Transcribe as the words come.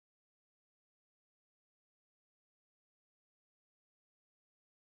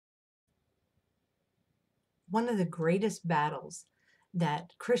one of the greatest battles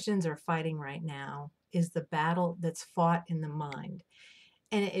that Christians are fighting right now is the battle that's fought in the mind.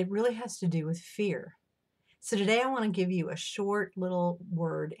 And it really has to do with fear. So today I want to give you a short little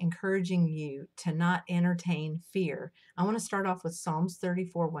word encouraging you to not entertain fear. I want to start off with Psalms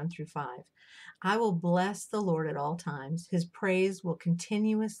 34, 1 through 5. I will bless the Lord at all times. His praise will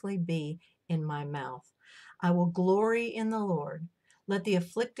continuously be in my mouth. I will glory in the Lord. Let the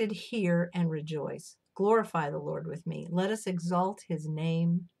afflicted hear and rejoice. Glorify the Lord with me. Let us exalt his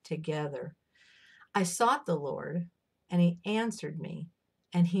name together. I sought the Lord, and he answered me,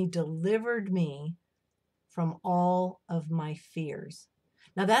 and he delivered me from all of my fears.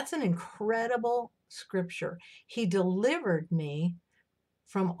 Now, that's an incredible scripture. He delivered me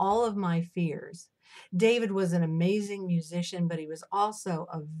from all of my fears. David was an amazing musician, but he was also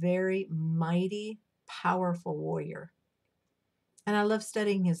a very mighty, powerful warrior. And I love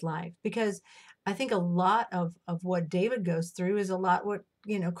studying his life because I think a lot of what David goes through is a lot what,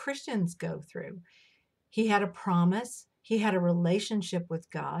 Christians go through. He had a promise, he had a relationship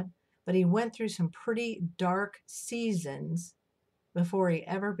with God, but he went through some pretty dark seasons before he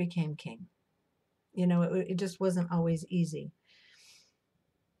ever became king. It just wasn't always easy.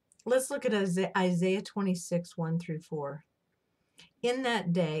 Let's look at Isaiah 26, 1 through 4. In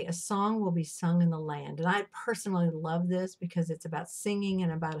that day, a song will be sung in the land. And I personally love this because it's about singing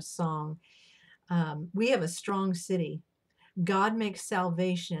and about a song. We have a strong city. God makes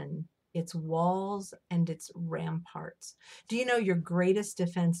salvation its walls and its ramparts. Do you know your greatest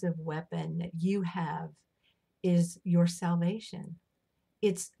defensive weapon that you have is your salvation?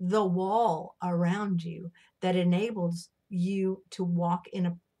 It's the wall around you that enables you to walk in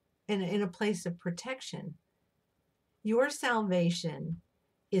a place of protection. Your salvation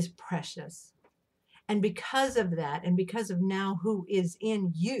is precious. And because of that, and because of now who is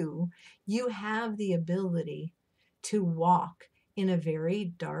in you, you have the ability to walk in a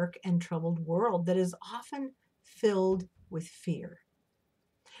very dark and troubled world that is often filled with fear.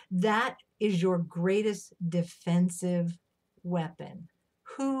 That is your greatest defensive weapon,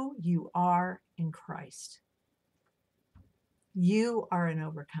 who you are in Christ. You are an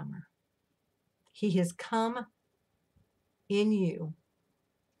overcomer. He has come in you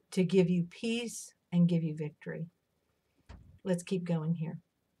to give you peace and give you victory. Let's keep going here.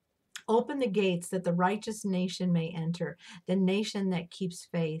 Open the gates that the righteous nation may enter, the nation that keeps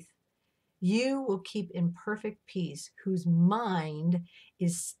faith. You will keep in perfect peace, whose mind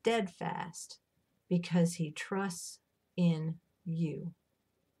is steadfast because he trusts in you.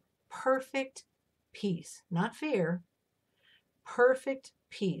 Perfect peace, not fear, perfect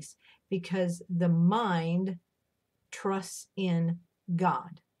peace, because the mind trusts in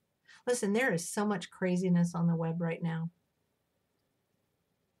God. Listen, there is so much craziness on the web right now.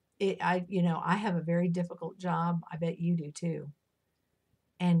 I have a very difficult job. I bet you do too.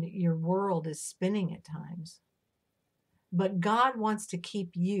 And your world is spinning at times. But God wants to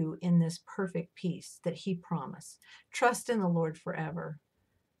keep you in this perfect peace that he promised. Trust in the Lord forever.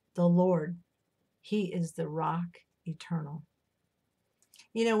 The Lord, he is the rock eternal.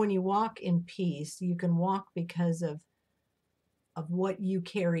 When you walk in peace, you can walk because of what you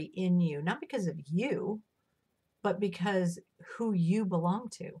carry in you, not because of you, but because who you belong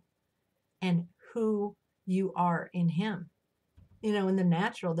to and who you are in him. In the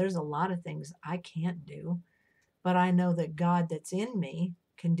natural, there's a lot of things I can't do, but I know that God that's in me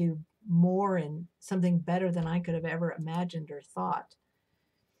can do more and something better than I could have ever imagined or thought.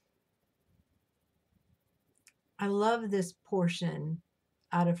 I love this portion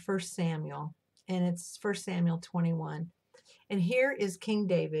out of 1 Samuel, and it's 1 Samuel 21. And here is King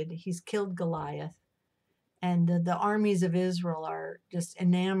David. He's killed Goliath. And the armies of Israel are just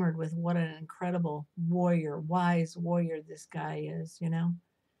enamored with what an incredible warrior, wise warrior this guy is,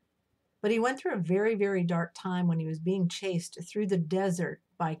 But he went through a very, very dark time when he was being chased through the desert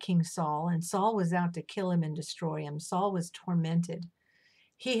by King Saul. And Saul was out to kill him and destroy him. Saul was tormented.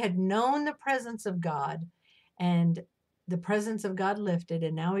 He had known the presence of God, and the presence of God lifted,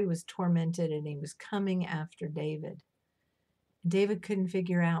 and now he was tormented, and he was coming after David. David couldn't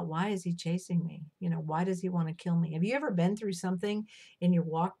figure out, why is he chasing me? Why does he want to kill me? Have you ever been through something in your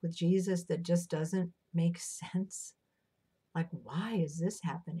walk with Jesus that just doesn't make sense? Like, why is this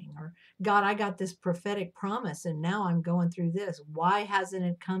happening? Or, God, I got this prophetic promise and now I'm going through this. Why hasn't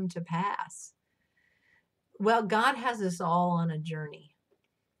it come to pass? Well, God has us all on a journey.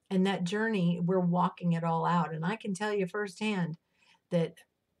 And that journey, we're walking it all out. And I can tell you firsthand that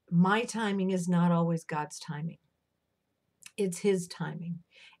my timing is not always God's timing. It's his timing,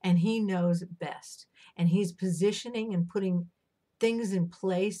 and he knows best. And he's positioning and putting things in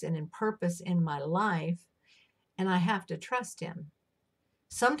place and in purpose in my life and I have to trust him.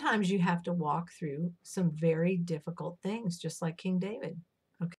 Sometimes you have to walk through some very difficult things, just like King David.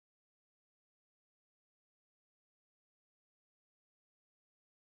 Okay.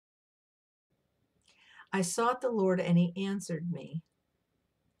 I sought the Lord and he answered me,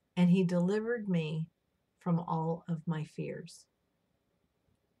 and he delivered me from all of my fears.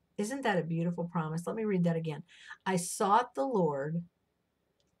 Isn't that a beautiful promise? Let me read that again. I sought the Lord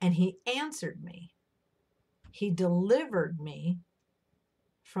and he answered me. He delivered me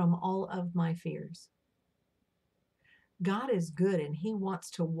from all of my fears. God is good and he wants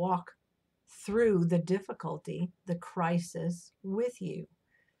to walk through the difficulty, the crisis with you.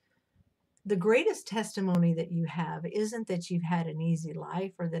 The greatest testimony that you have isn't that you've had an easy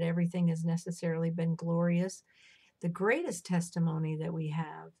life or that everything has necessarily been glorious. The greatest testimony that we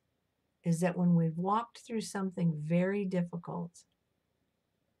have is that when we've walked through something very difficult,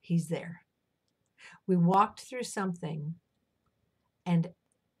 he's there. We walked through something and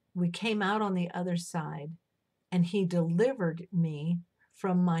we came out on the other side and he delivered me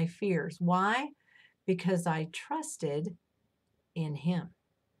from my fears. Why? Because I trusted in him.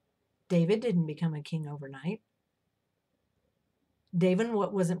 David didn't become a king overnight. David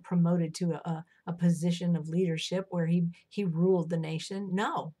wasn't promoted to a position of leadership where he ruled the nation.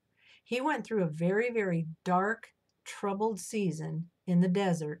 No, he went through a very, very dark, troubled season in the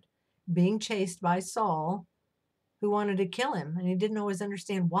desert, being chased by Saul, who wanted to kill him, and he didn't always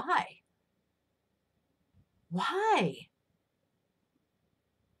understand why. Why?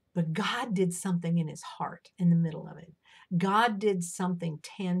 But God did something in his heart in the middle of it. God did something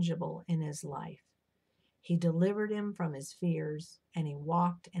tangible in his life. He delivered him from his fears, and he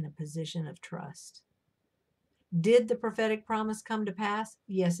walked in a position of trust. Did the prophetic promise come to pass?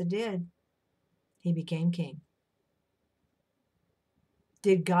 Yes, it did. He became king.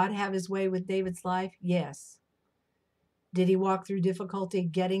 Did God have his way with David's life? Yes. Did he walk through difficulty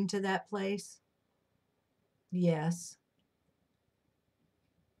getting to that place? Yes.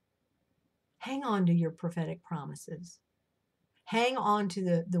 Hang on to your prophetic promises. Hang on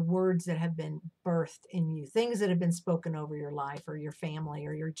to the words that have been birthed in you, things that have been spoken over your life or your family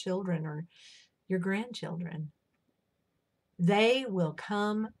or your children or your grandchildren. They will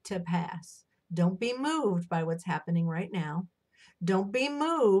come to pass. Don't be moved by what's happening right now. Don't be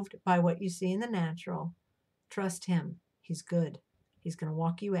moved by what you see in the natural. Trust him. He's good. He's going to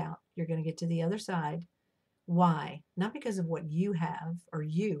walk you out. You're going to get to the other side. Why? Not because of what you have or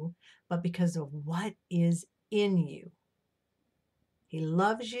you, but because of what is in you. He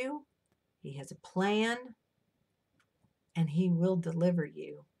loves you. He has a plan, and he will deliver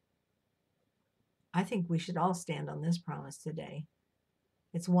you. I think we should all stand on this promise today.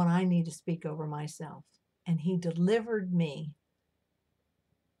 It's one I need to speak over myself. And he delivered me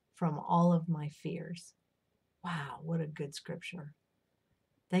from all of my fears. Wow, what a good scripture.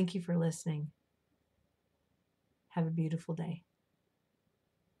 Thank you for listening. Have a beautiful day.